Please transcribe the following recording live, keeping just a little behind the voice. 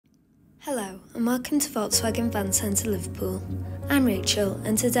Hello and welcome to Volkswagen Van Centre Liverpool. I'm Rachel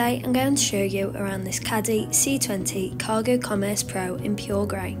and today I'm going to show you around this Caddy C20 Cargo Commerce Pro in pure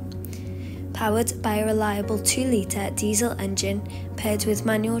grey. Powered by a reliable 2-litre diesel engine paired with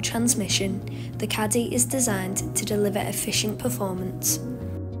manual transmission, the Caddy is designed to deliver efficient performance.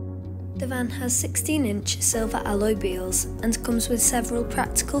 The van has 16-inch silver alloy wheels and comes with several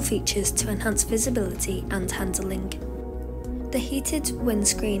practical features to enhance visibility and handling. The heated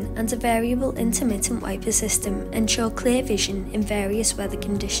windscreen and a variable intermittent wiper system ensure clear vision in various weather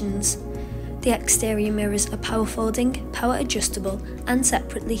conditions. The exterior mirrors are power folding, power adjustable and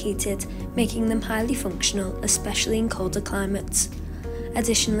separately heated, making them highly functional, especially in colder climates.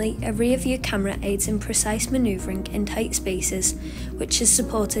 Additionally, a rear view camera aids in precise manoeuvring in tight spaces, which is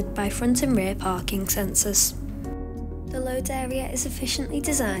supported by front and rear parking sensors. The load area is efficiently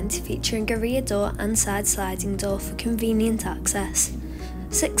designed, featuring a rear door and side sliding door for convenient access.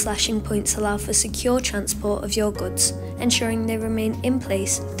 6 lashing points allow for secure transport of your goods, ensuring they remain in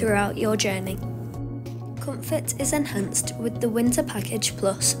place throughout your journey. Comfort is enhanced with the Winter Package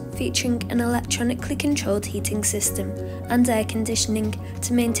Plus, featuring an electronically controlled heating system and air conditioning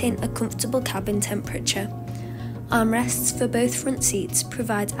to maintain a comfortable cabin temperature. Armrests for both front seats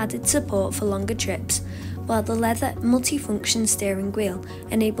provide added support for longer trips, while the leather multifunction steering wheel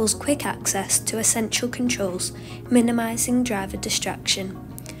enables quick access to essential controls, minimising driver distraction.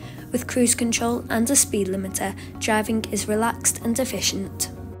 With cruise control and a speed limiter, driving is relaxed and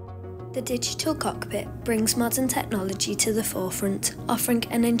efficient. The digital cockpit brings modern technology to the forefront, offering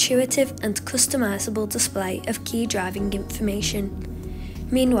an intuitive and customisable display of key driving information.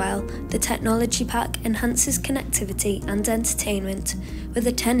 Meanwhile, the technology pack enhances connectivity and entertainment with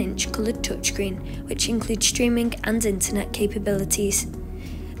a 10-inch coloured touchscreen, which includes streaming and internet capabilities.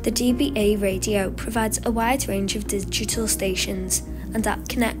 The DBA radio provides a wide range of digital stations, and App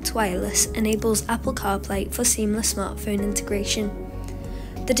Connect Wireless enables Apple CarPlay for seamless smartphone integration.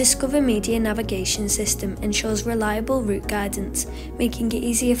 The Discover Media navigation system ensures reliable route guidance, making it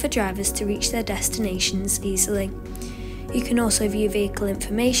easier for drivers to reach their destinations easily. You can also view vehicle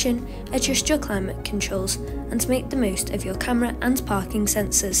information, adjust your climate controls, and make the most of your camera and parking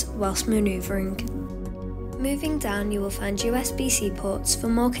sensors whilst manoeuvring. Moving down, you will find USB-C ports for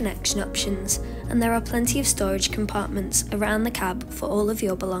more connection options, and there are plenty of storage compartments around the cab for all of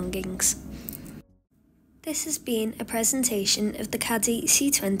your belongings. This has been a presentation of the Caddy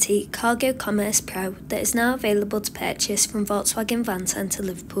C20 Cargo Commerce Pro that is now available to purchase from Volkswagen Van Centre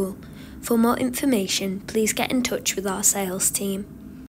Liverpool. For more information, please get in touch with our sales team.